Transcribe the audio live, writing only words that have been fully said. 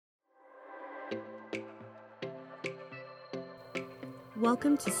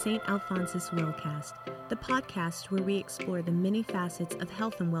Welcome to St. Alphonsus Willcast, the podcast where we explore the many facets of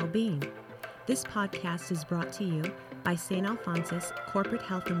health and well-being. This podcast is brought to you by St. Alphonsus Corporate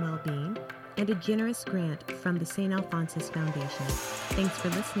Health and Wellbeing and a generous grant from the St. Alphonsus Foundation. Thanks for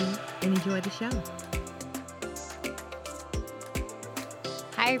listening and enjoy the show.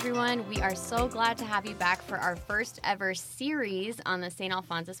 Hi, everyone. We are so glad to have you back for our first ever series on the St.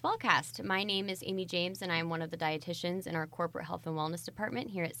 Alphonsus Wellcast. My name is Amy James, and I am one of the dietitians in our Corporate Health and Wellness Department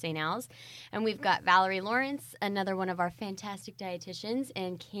here at St. Al's. And we've got Valerie Lawrence, another one of our fantastic dietitians,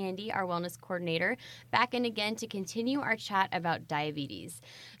 and Candi, our wellness coordinator, back in again to continue our chat about diabetes.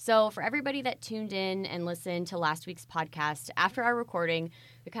 So for everybody that tuned in and listened to last week's podcast, after our recording,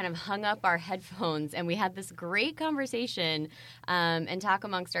 we kind of hung up our headphones and we had this great conversation and talk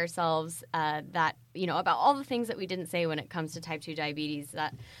amongst ourselves about all the things that we didn't say when it comes to type 2 diabetes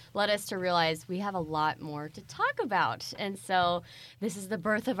that led us to realize we have a lot more to talk about. And so this is the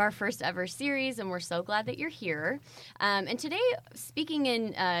birth of our first ever series, and we're so glad that you're here. And today, speaking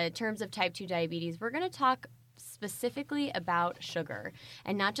in terms of type 2 diabetes, we're going to talk specifically about sugar,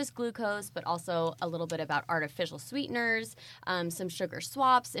 and not just glucose, but also a little bit about artificial sweeteners, some sugar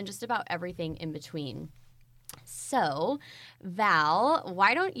swaps, and just about everything in between. So, Val,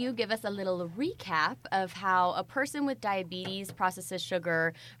 why don't you give us a little recap of how a person with diabetes processes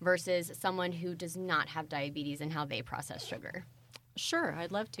sugar versus someone who does not have diabetes and how they process sugar? Sure,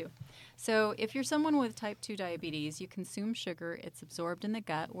 I'd love to. So if you're someone with type 2 diabetes, you consume sugar, it's absorbed in the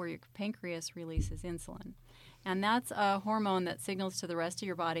gut where your pancreas releases insulin. And that's a hormone that signals to the rest of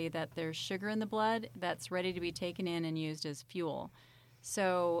your body that there's sugar in the blood that's ready to be taken in and used as fuel.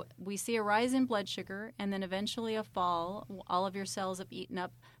 So we see a rise in blood sugar and then eventually a fall. All of your cells have eaten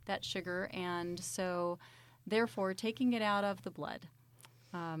up that sugar, and so therefore taking it out of the blood.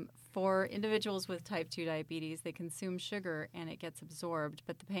 For individuals with type 2 diabetes, they consume sugar and it gets absorbed,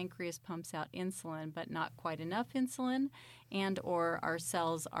 but the pancreas pumps out insulin, but not quite enough insulin, and or our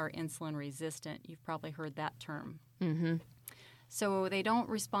cells are insulin resistant. You've probably heard that term. Mm-hmm. So they don't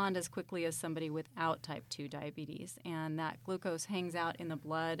respond as quickly as somebody without type 2 diabetes, and that glucose hangs out in the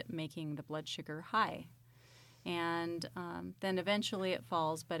blood, making the blood sugar high. And then eventually it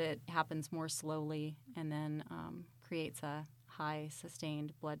falls, but it happens more slowly and then creates a high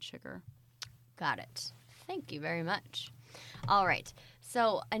sustained blood sugar. Got it. Thank you very much. All right.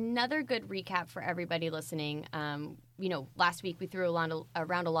 So another good recap for everybody listening. Last week we threw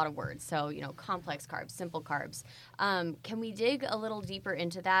around a lot of words. So, complex carbs, simple carbs. Can we dig a little deeper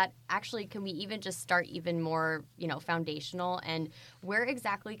into that? Actually, can we even just start even more, foundational? And where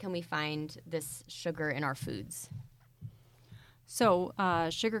exactly can we find this sugar in our foods? So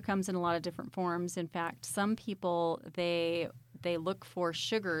sugar comes in a lot of different forms. In fact, some people, they look for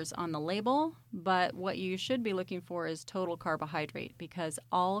sugars on the label, but what you should be looking for is total carbohydrate, because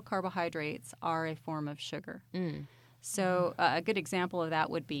all carbohydrates are a form of sugar. Mm. So a good example of that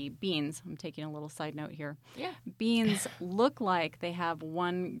would be beans. I'm taking a little side note here. Yeah. Beans look like they have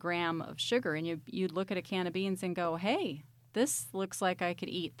 1 gram of sugar, and you'd look at a can of beans and go, hey, this looks like I could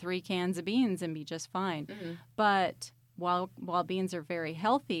eat 3 cans of beans and be just fine. Mm-hmm. But while beans are a very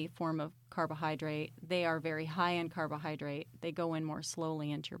healthy form of carbohydrate, they are very high in carbohydrate. They go in more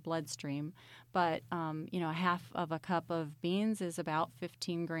slowly into your bloodstream. But, a half of a cup of beans is about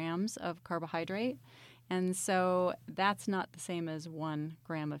 15 grams of carbohydrate. And so that's not the same as 1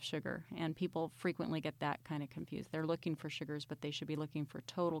 gram of sugar. And people frequently get that kind of confused. They're looking for sugars, but they should be looking for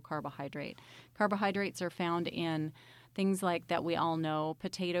total carbohydrate. Carbohydrates are found in things like that we all know: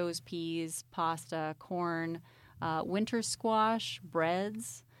 potatoes, peas, pasta, corn, winter squash,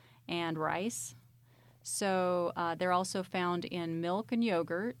 breads, and rice. So they're also found in milk and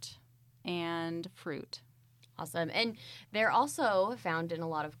yogurt and fruit. Awesome. And they're also found in a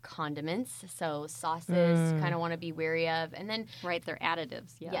lot of condiments. So sauces, kind of want to be wary of. And then Right, they're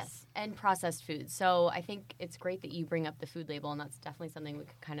additives, yes. Yes, and processed foods. So I think it's great that you bring up the food label, and that's definitely something we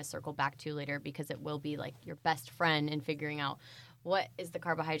could kind of circle back to later, because it will be like your best friend in figuring out what is the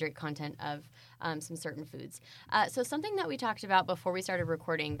carbohydrate content of some certain foods. So something that we talked about before we started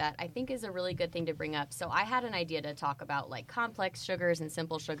recording that I think is a really good thing to bring up. So I had an idea to talk about like complex sugars and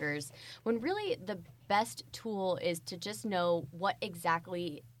simple sugars, when really the best tool is to just know what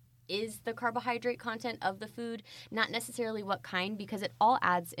exactly is the carbohydrate content of the food, not necessarily what kind, because it all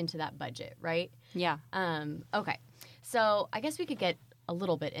adds into that budget, right? Yeah. Okay. So I guess we could get a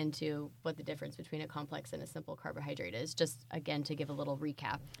little bit into what the difference between a complex and a simple carbohydrate is, just again to give a little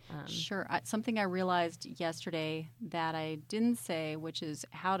recap. Sure. Something I realized yesterday that I didn't say, which is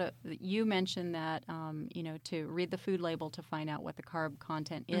you mentioned that, to read the food label to find out what the carb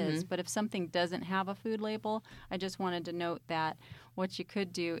content is. Mm-hmm. But if something doesn't have a food label, I just wanted to note that what you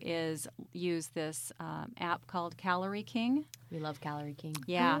could do is use this app called Calorie King. We love Calorie King.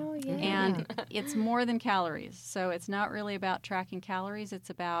 Yeah. Oh, yeah. And it's more than calories. So it's not really about tracking calories. It's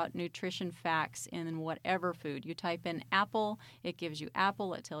about nutrition facts in whatever food. You type in apple, it gives you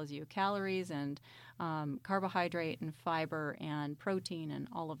apple. It tells you calories and carbohydrate and fiber and protein and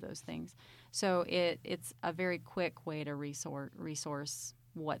all of those things. So it's a very quick way to resource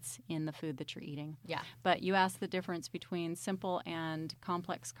what's in the food that you're eating. Yeah. But you asked the difference between simple and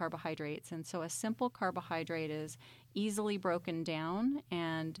complex carbohydrates. And so a simple carbohydrate is easily broken down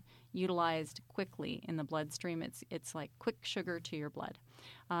and utilized quickly in the bloodstream. It's like quick sugar to your blood.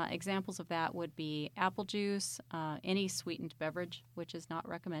 Examples of that would be apple juice, any sweetened beverage, which is not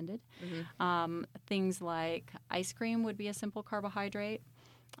recommended. Mm-hmm. Things like ice cream would be a simple carbohydrate.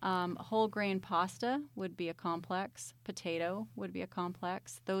 Whole grain pasta would be a complex. Potato would be a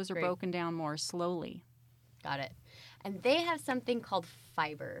complex. Those are Great. broken down more slowly. Got it. And they have something called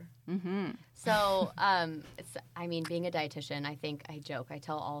fiber. Mm-hmm. So, being a dietitian, I joke. I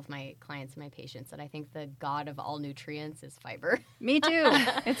tell all of my clients and my patients that I think the god of all nutrients is fiber. Me too.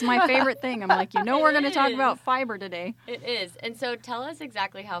 It's my favorite thing. I'm like, we're going to talk about fiber today. It is. And so tell us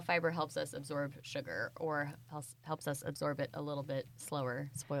exactly how fiber helps us absorb sugar or helps us absorb it a little bit slower.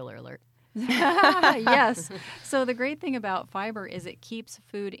 Spoiler alert. Yes. So the great thing about fiber is it keeps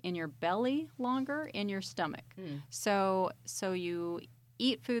food in your belly longer, in your stomach. So you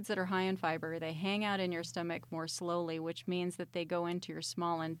eat foods that are high in fiber. They hang out in your stomach more slowly, which means that they go into your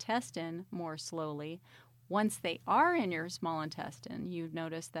small intestine more slowly. Once they are in your small intestine, you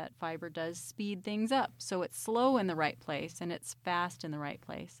notice that fiber does speed things up. So it's slow in the right place and it's fast in the right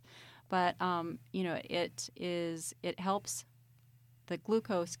place. But it helps the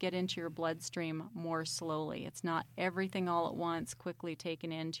glucose get into your bloodstream more slowly. It's not everything all at once quickly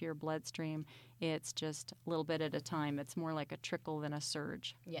taken into your bloodstream. It's just a little bit at a time. It's more like a trickle than a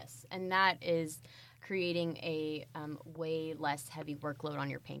surge. Yes, and that is creating a way less heavy workload on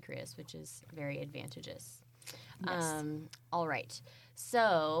your pancreas, which is very advantageous. Yes. All right.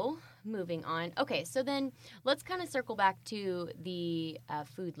 So moving on. Okay, so then let's kind of circle back to the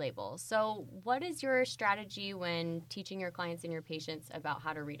food label. So what is your strategy when teaching your clients and your patients about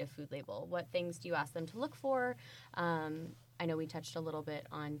how to read a food label? What things do you ask them to look for? I know we touched a little bit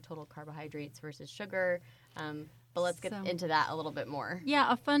on total carbohydrates versus sugar, but let's get into that a little bit more.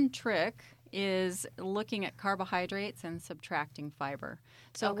 Yeah, a fun trick is looking at carbohydrates and subtracting fiber.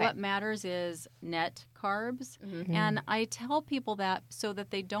 So what matters is net carbs. Mm-hmm. And I tell people that so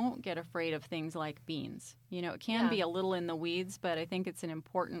that they don't get afraid of things like beans. It can be a little in the weeds, but I think it's an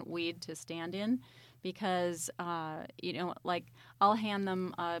important weed to stand in because, like I'll hand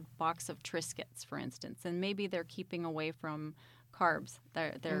them a box of Triscuits, for instance, and maybe they're keeping away from carbs.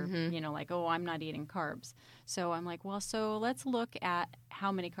 They're like, oh, I'm not eating carbs. So I'm like, well, so let's look at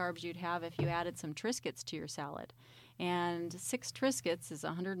how many carbs you'd have if you added some Triscuits to your salad. And 6 Triscuits is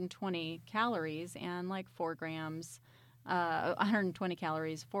 120 calories and like 4 grams, 120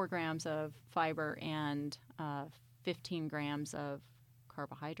 calories, 4 grams of fiber, and 15 grams of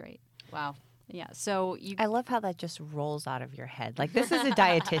carbohydrate. Wow. Yeah, so I love how that just rolls out of your head. Like, this is a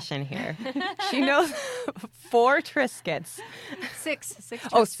dietitian here. She knows 4 Triscuits. 6.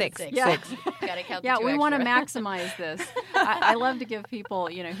 Oh, 6. Yeah. 6. Gotta count the Yeah, 2 we want to extra. maximize this. I love to give people,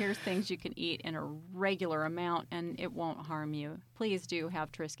 here's things you can eat in a regular amount and it won't harm you. Please do have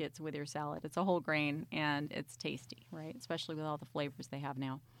Triscuits with your salad. It's a whole grain and it's tasty, right? Especially with all the flavors they have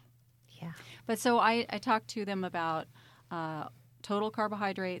now. Yeah. But so I talk to them about total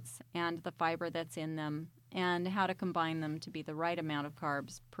carbohydrates and the fiber that's in them and how to combine them to be the right amount of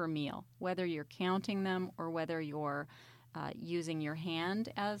carbs per meal, whether you're counting them or whether you're using your hand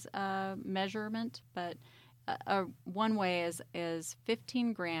as a measurement. But one way is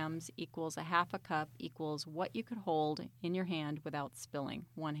 15 grams equals a half a cup equals what you could hold in your hand without spilling,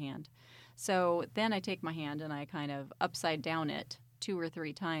 one hand. So then I take my hand and I kind of upside down it 2 or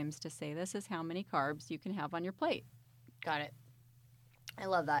 3 times to say this is how many carbs you can have on your plate. Got it. I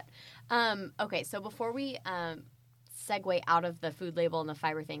love that. Okay, so before we segue out of the food label and the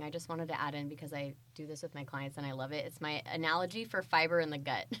fiber thing, I just wanted to add in, because I do this with my clients and I love it. It's my analogy for fiber in the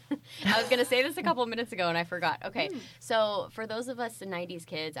gut. I was going to say this a couple of minutes ago and I forgot. Okay, so for those of us 90s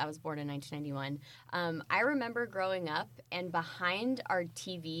kids, I was born in 1991. I remember growing up and behind our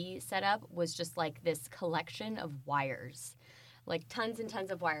TV setup was just like this collection of wires. like tons and tons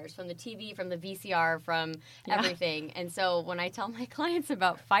of wires from the TV, from the VCR, from everything. And so when I tell my clients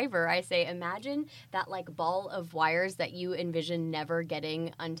about fiber, I say, imagine that like ball of wires that you envision never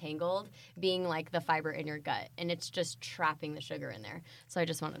getting untangled being like the fiber in your gut. And it's just trapping the sugar in there. So I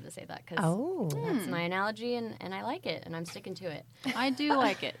just wanted to say that because that's my analogy and I like it and I'm sticking to it. I do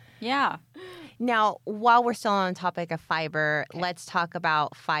like it. Yeah. Now, while we're still on the topic of fiber, let's talk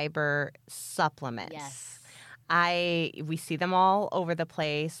about fiber supplements. Yes. We see them all over the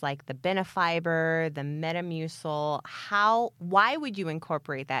place, like the Benefiber, the Metamucil. Why would you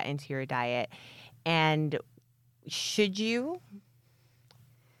incorporate that into your diet? And should you?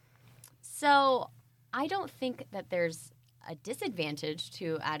 So I don't think that there's a disadvantage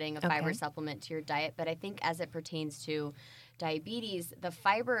to adding a fiber supplement to your diet, but I think as it pertains to diabetes, the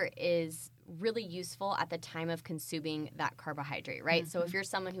fiber is really useful at the time of consuming that carbohydrate, right? So if you're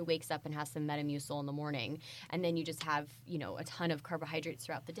someone who wakes up and has some Metamucil in the morning and then you just have, a ton of carbohydrates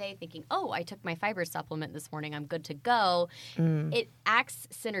throughout the day thinking, oh, I took my fiber supplement this morning, I'm good to go. It acts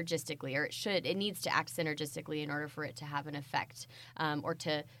synergistically, or it needs to act synergistically in order for it to have an effect or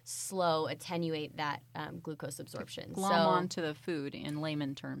to attenuate that glucose absorption. Glom onto the food in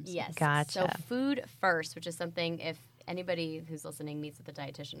layman terms. Yes. Gotcha. So food first, which is something if anybody who's listening meets with a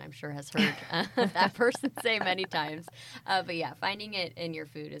dietitian, I'm sure has heard that person say many times. But yeah, finding it in your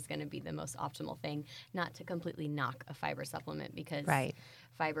food is going to be the most optimal thing, not to completely knock a fiber supplement because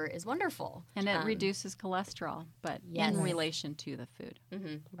fiber is wonderful. And it reduces cholesterol, but in relation to the food.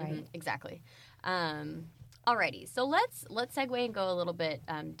 Exactly. Alrighty, so let's segue and go a little bit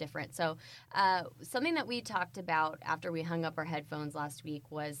different. So something that we talked about after we hung up our headphones last week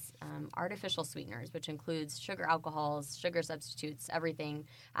was artificial sweeteners, which includes sugar alcohols, sugar substitutes, everything,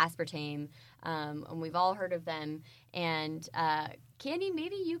 aspartame, and we've all heard of them. And Candi,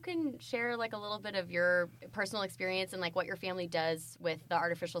 maybe you can share like a little bit of your personal experience and like what your family does with the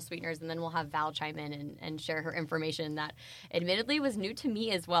artificial sweeteners, and then we'll have Val chime in and share her information that admittedly was new to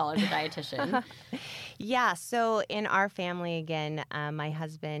me as well as a dietitian. Yeah, so in our family, again, my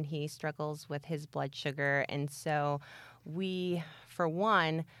husband, he struggles with his blood sugar, and so we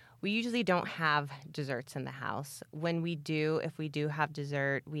usually don't have desserts in the house. When we do, if we do have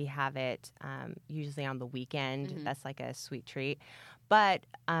dessert, we have it usually on the weekend. That's like a sweet treat. But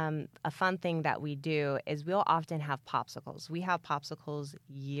a fun thing that we do is we'll often have popsicles. We have popsicles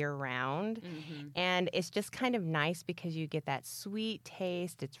year-round, and it's just kind of nice because you get that sweet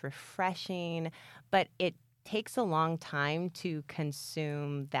taste. It's refreshing, but it takes a long time to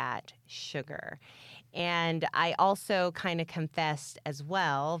consume that sugar. And I also kind of confessed as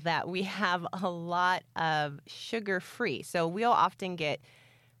well that we have a lot of sugar-free. So we'll often get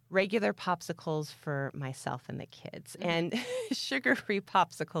regular popsicles for myself and the kids and sugar-free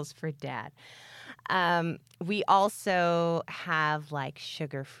popsicles for Dad. We also have like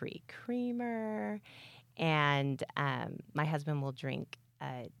sugar-free creamer, and my husband will drink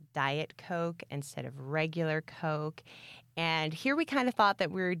Diet Coke instead of regular Coke. And here we kind of thought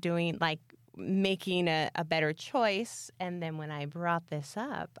that we were doing like making a better choice. And then when I brought this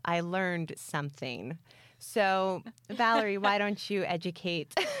up, I learned something. So, Valerie, why don't you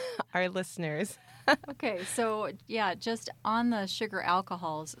educate our listeners? Okay, so yeah, just on the sugar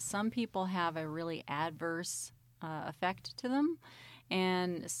alcohols, some people have a really adverse effect to them.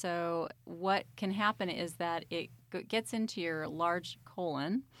 And so what can happen is that it gets into your large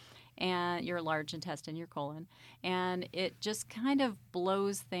colon and your large intestine, your colon, and it just kind of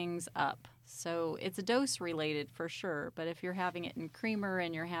blows things up. So it's dose related for sure, but if you're having it in creamer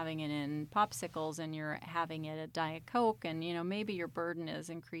and you're having it in popsicles and you're having it at Diet Coke and maybe your burden is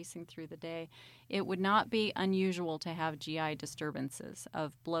increasing through the day, it would not be unusual to have GI disturbances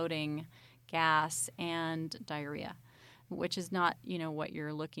of bloating, gas, and diarrhea, which is not, what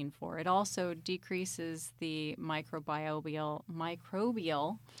you're looking for. It also decreases the microbial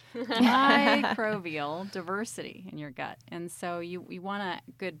diversity in your gut. And so we want a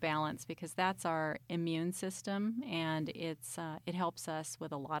good balance because that's our immune system, and it helps us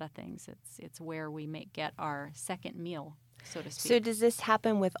with a lot of things. It's where we get our second meal, so to speak. So does this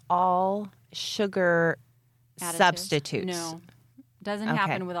happen with all sugar substitutes? No. Doesn't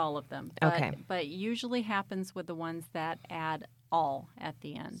happen with all of them, but usually happens with the ones that add all at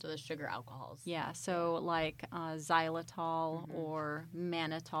the end. So the sugar alcohols. Yeah, so like xylitol or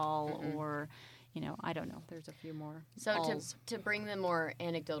mannitol or I don't know. There's a few more. So to bring the more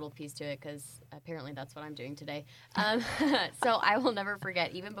anecdotal piece to it, because apparently that's what I'm doing today. So I will never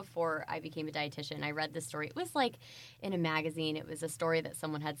forget, even before I became a dietitian, I read this story. It was like in a magazine. It was a story that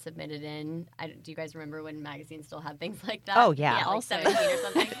someone had submitted in. Do you guys remember when magazines still had things like that? Oh, yeah. Like 17 or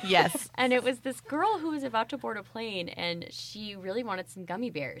something. Yes. And it was this girl who was about to board a plane, and she really wanted some gummy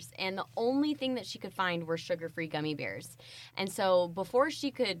bears. And the only thing that she could find were sugar-free gummy bears. And so before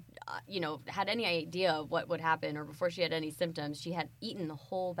she could, had any idea of what would happen, or before she had any symptoms, she had eaten the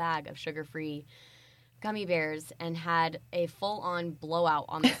whole bag of sugar-free gummy bears and had a full-on blowout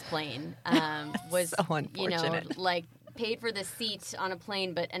on this plane. Was so unfortunate. Paid for the seat on a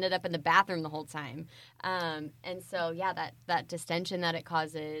plane, but ended up in the bathroom the whole time. And so, that distension that it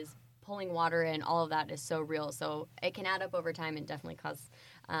causes, pulling water in, all of that is so real. So it can add up over time and definitely cause,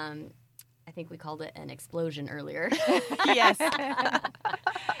 I think we called it an explosion earlier. Yes.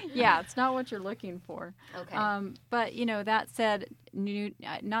 Yeah, it's not what you're looking for. Okay. But, that said,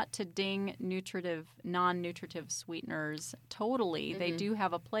 not to ding non-nutritive sweeteners totally. Mm-hmm. They do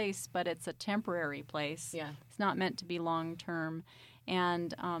have a place, but it's a temporary place. Yeah. It's not meant to be long-term.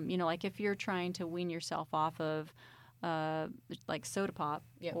 And, like if you're trying to wean yourself off of like soda pop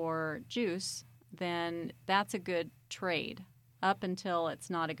or juice, then that's a good trade. Up until it's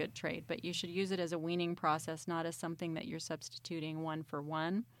not a good trade. But you should use it as a weaning process, not as something that you're substituting one for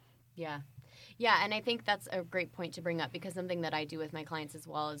one. Yeah. Yeah, and I think that's a great point to bring up, because something that I do with my clients as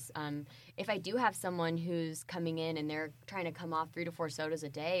well is if I do have someone who's coming in and they're trying to come off 3 to 4 sodas a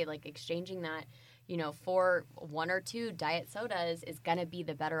day, like exchanging that, for 1 or 2 diet sodas is going to be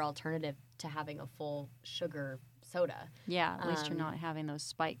the better alternative to having a full sugar soda. Yeah, at least you're not having those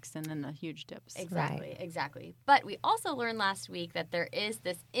spikes and then the huge dips. Exactly. But we also learned last week that there is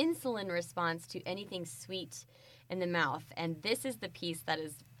this insulin response to anything sweet in the mouth. And this is the piece that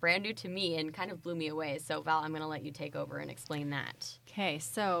is brand new to me and kind of blew me away. So, Val, I'm going to let you take over and explain that. Okay,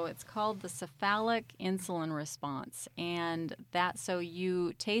 so it's called the cephalic insulin response. And so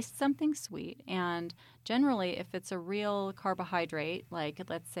you taste something sweet, and generally, if it's a real carbohydrate, like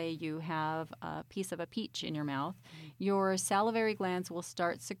let's say you have a piece of a peach in your mouth, your salivary glands will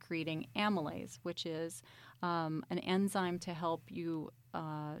start secreting amylase, which is an enzyme to help you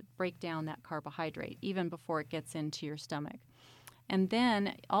break down that carbohydrate even before it gets into your stomach. And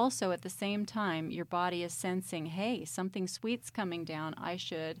then also at the same time, your body is sensing, hey, something sweet's coming down. I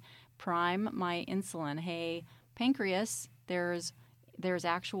should prime my insulin. Hey, pancreas, there's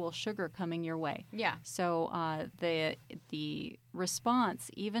actual sugar coming your way. Yeah. So the response,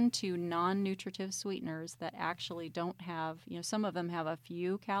 even to non-nutritive sweeteners that actually don't have, some of them have a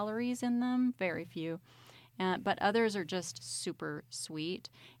few calories in them, very few, but others are just super sweet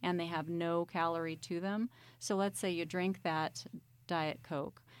and they have no calorie to them. So let's say you drink that Diet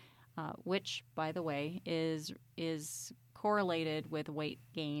Coke, which, by the way, is correlated with weight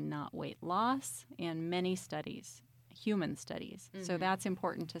gain, not weight loss, in many studies. Human studies. Mm-hmm. So that's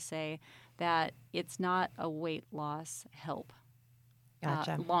important to say that it's not a weight loss help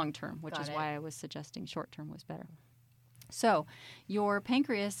long term, which is why I was suggesting short term was better. So your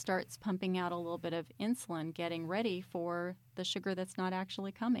pancreas starts pumping out a little bit of insulin, getting ready for the sugar that's not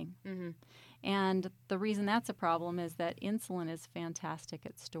actually coming. Mm-hmm. And the reason that's a problem is that insulin is fantastic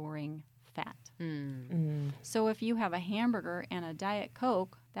at storing fat. Mm-hmm. So if you have a hamburger and a Diet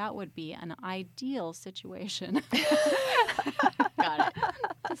Coke, that would be an ideal situation. Got it.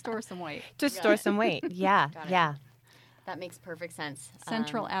 To store some weight. Store some weight. Yeah. Yeah. That makes perfect sense.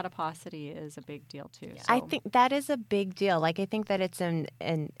 Central adiposity is a big deal, too. Yeah. So. I think that is a big deal. I think that it's an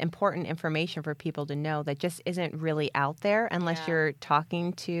important information for people to know that just isn't really out there unless you're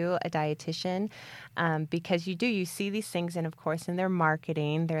talking to a dietitian, because you see these things, and of course in their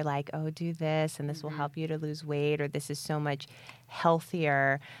marketing, they're like, oh, do this, and this will help you to lose weight, or this is so much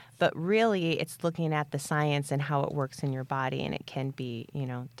healthier. But really, it's looking at the science and how it works in your body, and it can be,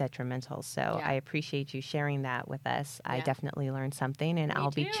 detrimental. So I appreciate you sharing that with us. Yeah. I definitely learned something, and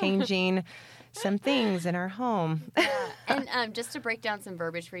I'll be changing some things in our home. Yeah. And just to break down some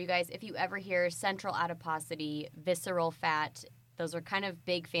verbiage for you guys, if you ever hear central adiposity, visceral fat, those are kind of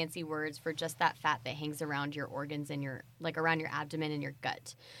big fancy words for just that fat that hangs around your organs and around your abdomen and your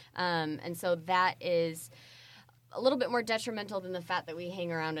gut. And so that is a little bit more detrimental than the fat that we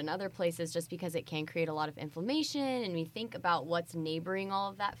hang around in other places, just because it can create a lot of inflammation. And we think about what's neighboring all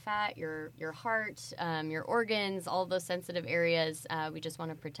of that fat, your heart, your organs, all of those sensitive areas. We just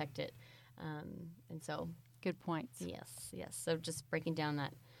want to protect it. And so, good points. Yes. So just breaking down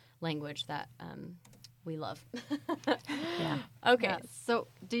that language that we love. Yeah. Okay. Yeah. So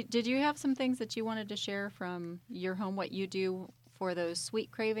did you have some things that you wanted to share from your home, what you do for those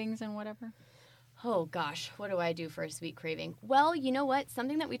sweet cravings and whatever? Oh, gosh, what do I do for a sweet craving? Well, you know what?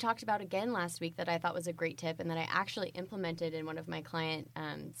 Something that we talked about again last week that I thought was a great tip and that I actually implemented in one of my client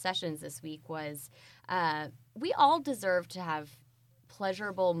sessions this week was we all deserve to have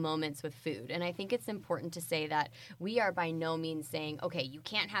pleasurable moments with food. And I think it's important to say that we are by no means saying, okay, you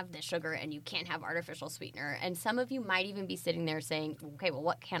can't have this sugar and you can't have artificial sweetener. And some of you might even be sitting there saying, okay, well,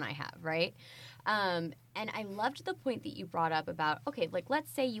 what can I have, right? And I loved the point that you brought up about, okay, like let's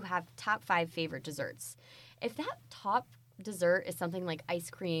say you have top 5 favorite desserts. If that top dessert is something like ice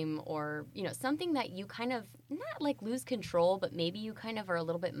cream or, you know, something that you kind of not like lose control, but maybe you kind of are a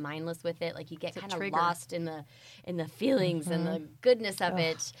little bit mindless with it, like you get kind of lost in the feelings and the goodness of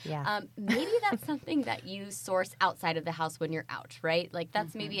it. Yeah. Maybe that's something that you source outside of the house when you're out, right? Like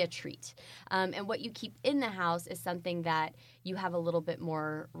that's maybe a treat. And what you keep in the house is something that you have a little bit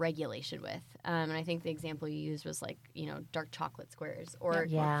more regulation with. And I think the example you used was like, you know, dark chocolate squares or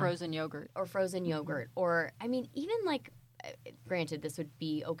frozen yogurt. Or I mean, even like, granted, this would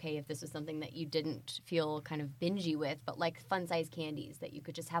be okay if this was something that you didn't feel kind of bingey with, but like fun-sized candies that you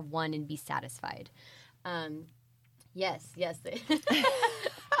could just have one and be satisfied. Yes.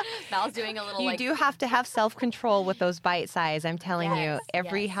 Val's doing a little You do have to have self-control with those bite size. I'm telling you,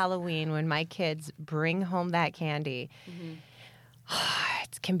 every Halloween when my kids bring home that candy,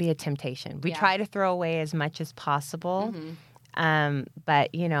 it can be a temptation. We try to throw away as much as possible.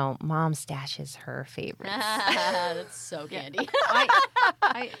 But, you know, Mom stashes her favorites. That's so candy.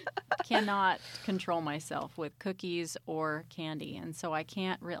 I cannot control myself with cookies or candy. And so I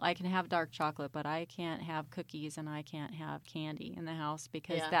can't I can have dark chocolate, but I can't have cookies and I can't have candy in the house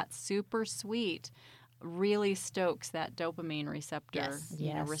because that super sweet really stokes that dopamine receptor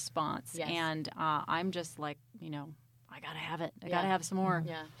response. Yes. And I'm just like, you know, I got to have it. I got to have some more.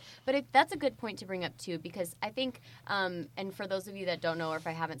 Yeah. But that's a good point to bring up, too, because I think, and for those of you that don't know or if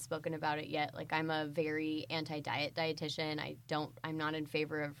I haven't spoken about it yet, like I'm a very anti-diet dietitian. I'm not in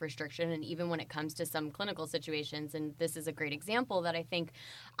favor of restriction. And even when it comes to some clinical situations, and this is a great example that I think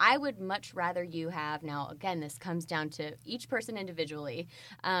I would much rather you have. Now, again, this comes down to each person individually,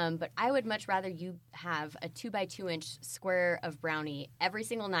 but I would much rather you have a 2x2-inch square of brownie every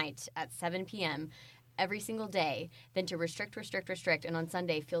single night at 7 p.m., every single day than to restrict, and on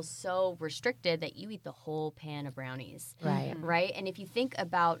Sunday feel so restricted that you eat the whole pan of brownies. Right? And if you think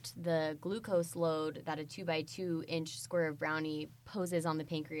about the glucose load that a 2x2-inch square of brownie poses on the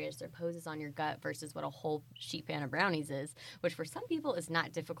pancreas or poses on your gut versus what a whole sheet pan of brownies is, which for some people is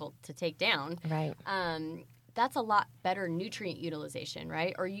not difficult to take down. Right. That's a lot better nutrient utilization,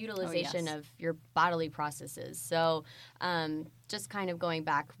 right? Or utilization of your bodily processes. So just kind of going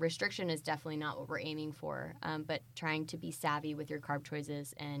back, restriction is definitely not what we're aiming for, but trying to be savvy with your carb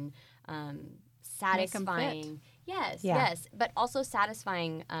choices and satisfying. Yes. But also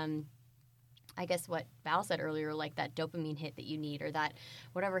satisfying I guess what Val said earlier, like that dopamine hit that you need or that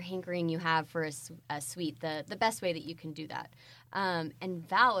whatever hankering you have for a sweet, the best way that you can do that. And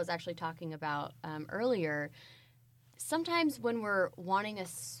Val was actually talking about earlier, sometimes when we're wanting a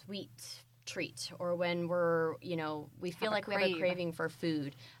sweet treat or when we're, you know, we feel like we have a craving for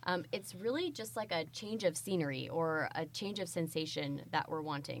food, it's really just like a change of scenery or a change of sensation that we're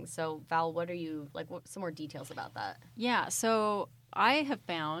wanting. So Val, what are you, like some more details about that? Yeah, so I have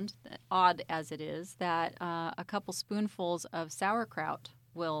found, odd as it is, that a couple spoonfuls of sauerkraut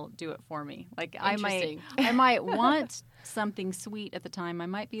will do it for me. Like I might want something sweet at the time. I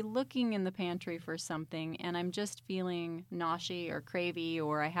might be looking in the pantry for something and I'm just feeling nausea or cravey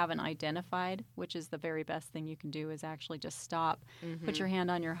or I haven't identified, which is the very best thing you can do is actually just stop, put your hand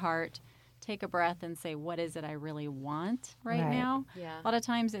on your heart, take a breath and say, what is it I really want right now? Yeah. A lot of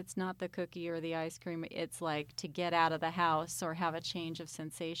times it's not the cookie or the ice cream. It's like to get out of the house or have a change of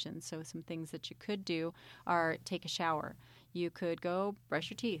sensation. So some things that you could do are take a shower. You could go brush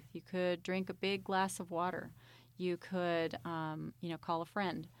your teeth. You could drink a big glass of water. You could, call a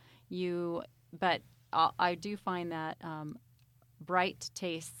friend. But I do find that bright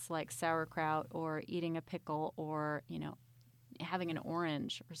tastes like sauerkraut or eating a pickle or, having an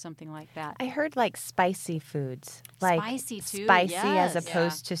orange or something like that. I heard like spicy foods. Like spicy too. Spicy yes. as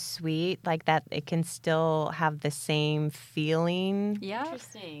opposed to sweet. Like that it can still have the same feeling. Yeah.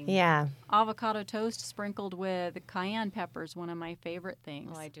 Interesting. Yeah. Avocado toast sprinkled with cayenne pepper is one of my favorite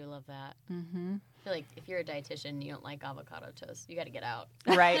things. Oh, I do love that. Mm-hmm. I feel like if you're a dietitian and you don't like avocado toast, you got to get out.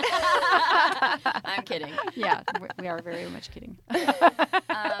 Right. I'm kidding. Yeah, we are very much kidding.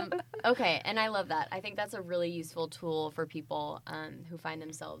 Okay, and I love that. I think that's a really useful tool for people who find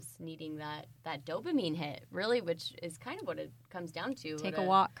themselves needing that dopamine hit, really, which is kind of what it comes down to. Take a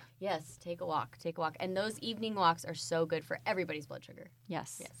walk. Yes, take a walk. And those evening walks are so good for everybody's blood sugar.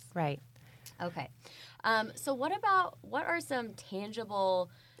 Yes. Right. Okay. So what are some tangible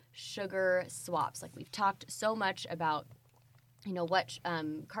sugar swaps? Like we've talked so much about, what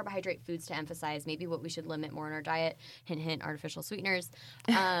carbohydrate foods to emphasize, maybe what we should limit more in our diet, hint, hint, artificial sweeteners.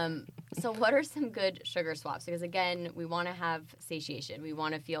 So what are some good sugar swaps? Because, again, we want to have satiation. We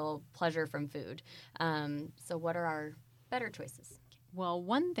want to feel pleasure from food. So what are our better choices? Well,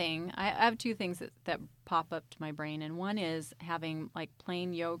 one thing, I have two things that pop up to my brain, and one is having like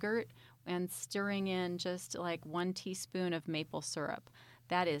plain yogurt and stirring in just like 1 teaspoon of maple syrup.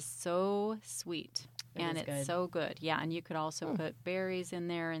 That is so sweet. And it's good. So good. Yeah, and you could also put berries in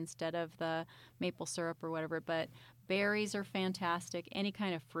there instead of the maple syrup or whatever, but berries are fantastic. Any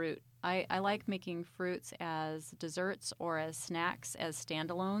kind of fruit. I like making fruits as desserts or as snacks, as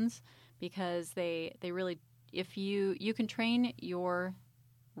standalones, because they really, if you can train your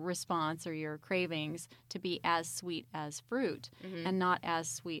response or your cravings to be as sweet as fruit and not as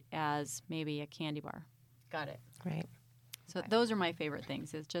sweet as maybe a candy bar. Got it. Right. So those are my favorite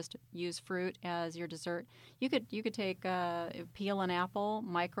things, is just use fruit as your dessert. You could take peel an apple,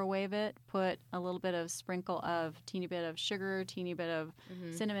 microwave it, put a little bit of teeny bit of sugar, teeny bit of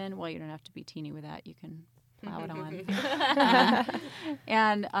cinnamon. Well, you don't have to be teeny with that. You can plow it on.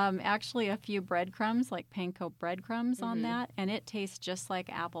 And actually a few breadcrumbs, like panko breadcrumbs on that, and it tastes just like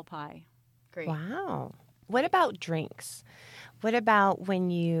apple pie. Great. Wow. What about drinks? What about when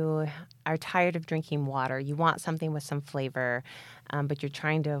you are tired of drinking water? You want something with some flavor, but you're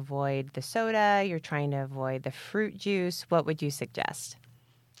trying to avoid the soda, you're trying to avoid the fruit juice. What would you suggest?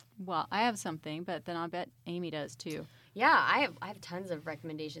 Well, I have something, but then I'll bet Amy does too. Yeah, I have tons of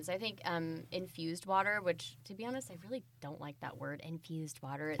recommendations. I think infused water, which, to be honest, I really don't like that word, infused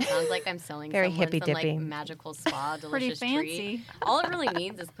water. It sounds like I'm selling Very someone hippy-dippy. some like magical spa delicious Pretty fancy. treat. All it really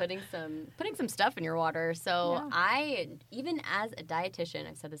means is putting some stuff in your water. So even as a dietitian,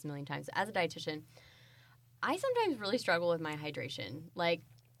 I've said this a million times, as a dietitian, I sometimes really struggle with my hydration. Like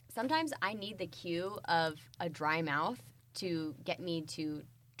sometimes I need the cue of a dry mouth to get me to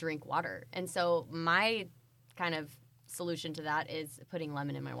drink water. And so my kind of solution to that is putting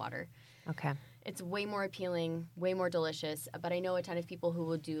lemon in my water. Okay. It's way more appealing, way more delicious, but I know a ton of people who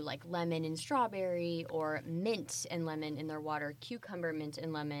will do like lemon and strawberry or mint and lemon in their water, cucumber, mint,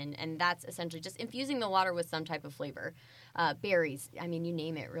 and lemon, and that's essentially just infusing the water with some type of flavor. Berries, I mean, you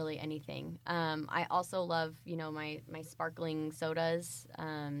name it, really anything. I also love, my sparkling sodas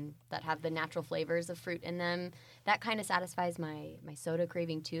that have the natural flavors of fruit in them. That kind of satisfies my soda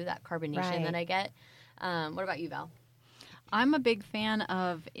craving too, that carbonation that I get. What about you, Val? I'm a big fan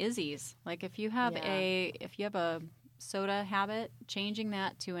of Izzy's. Like if you have a soda habit, changing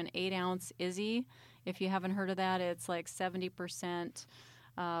that to an 8-ounce Izzy. If you haven't heard of that, it's like 70%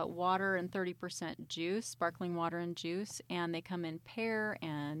 water and 30% juice, sparkling water and juice, and they come in pear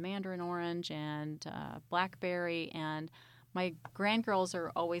and mandarin orange and blackberry, and my grandgirls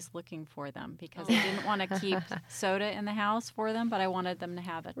are always looking for them because I didn't want to keep soda in the house for them, but I wanted them to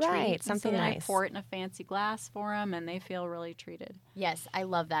have a treat. Right, something so then nice. I pour it in a fancy glass for them, and they feel really treated. Yes, I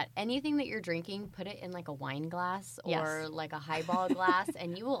love that. Anything that you're drinking, put it in like a wine glass or like a highball glass,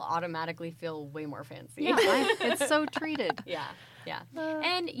 and you will automatically feel way more fancy. Yeah, it's so treated. Yeah.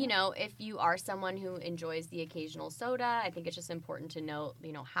 And, if you are someone who enjoys the occasional soda, I think it's just important to note,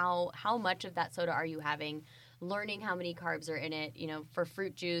 how much of that soda are you having, learning how many carbs are in it. For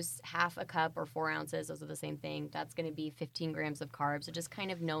fruit juice, half a cup or 4 ounces, those are the same thing. That's going to be 15 grams of carbs. So just kind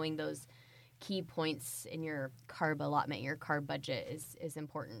of knowing those key points in your carb allotment, your carb budget is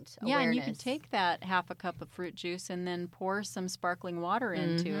important. Yeah, Awareness. and you can take that half a cup of fruit juice and then pour some sparkling water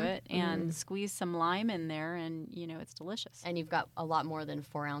into it and squeeze some lime in there, and it's delicious. And you've got a lot more than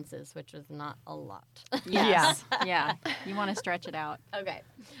 4 ounces, which is not a lot. Yes. Yeah. You want to stretch it out. Okay.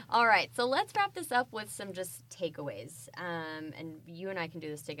 All right. So let's wrap this up with some just takeaways. And you and I can do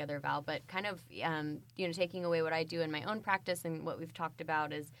this together, Val, but kind of, taking away what I do in my own practice and what we've talked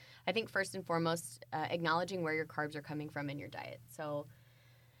about is, I think first and foremost, acknowledging where your carbs are coming from in your diet. So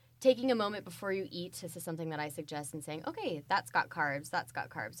taking a moment before you eat, this is something that I suggest, and saying, okay, that's got carbs, that's got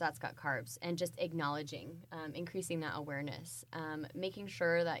carbs, that's got carbs, and just acknowledging, increasing that awareness, making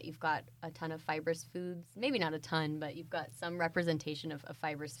sure that you've got a ton of fibrous foods, maybe not a ton, but you've got some representation of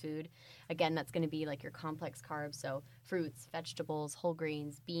fibrous food. Again, that's going to be like your complex carbs, so fruits, vegetables, whole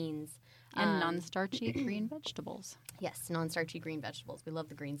grains, beans. And non-starchy green vegetables. Yes, non-starchy green vegetables. We love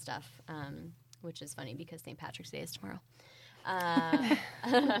the green stuff, which is funny because St. Patrick's Day is tomorrow.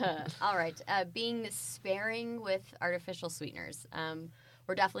 All right. Being sparing with artificial sweeteners.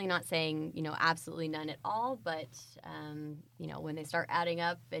 We're definitely not saying, absolutely none at all, but, when they start adding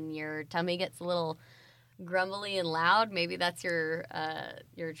up and your tummy gets a little grumbly and loud, maybe that's your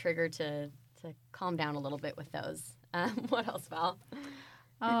trigger to calm down a little bit with those. What else, Val?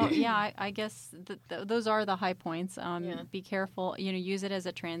 Oh, yeah, I guess those are the high points. Yeah. Be careful, use it as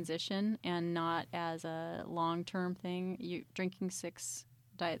a transition and not as a long-term thing. Drinking 6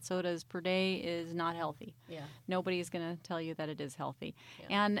 diet sodas per day is not healthy. Yeah. Nobody's going to tell you that it is healthy.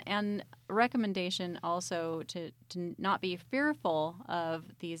 Yeah. And recommendation also to not be fearful of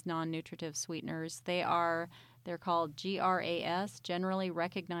these non-nutritive sweeteners. They're called GRAS, generally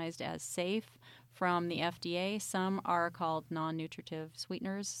recognized as safe from the FDA. Some are called non-nutritive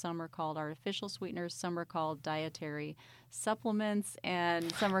sweeteners, some are called artificial sweeteners, some are called dietary supplements,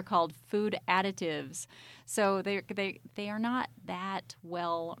 and some are called food additives. So they are not that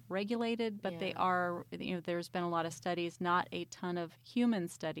well regulated, but they are, there's been a lot of studies, not a ton of human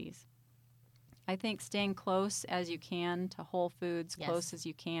studies. I think staying close as you can to whole foods, close as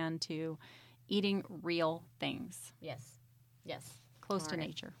you can to eating real things. Yes. Close to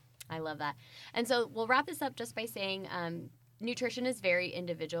nature. I love that. And so we'll wrap this up just by saying nutrition is very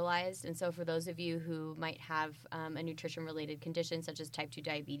individualized. And so for those of you who might have a nutrition-related condition such as type 2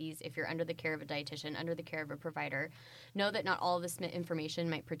 diabetes, if you're under the care of a dietitian, under the care of a provider, know that not all of this information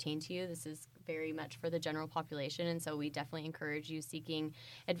might pertain to you. This is very much for the general population. And so we definitely encourage you seeking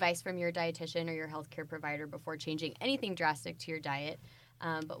advice from your dietitian or your healthcare provider before changing anything drastic to your diet.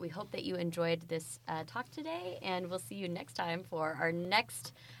 But we hope that you enjoyed this talk today, and we'll see you next time for our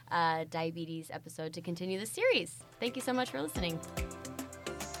next diabetes episode to continue the series. Thank you so much for listening.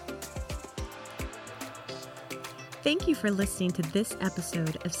 Thank you for listening to this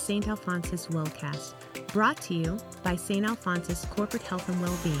episode of St. Alphonsus Willcast, brought to you by St. Alphonsus Corporate Health and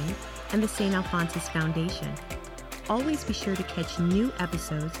Wellbeing and the St. Alphonsus Foundation. Always be sure to catch new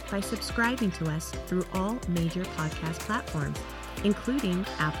episodes by subscribing to us through all major podcast platforms, including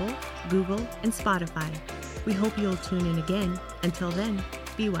Apple, Google, and Spotify. We hope you'll tune in again. Until then,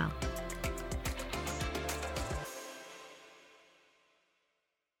 be well.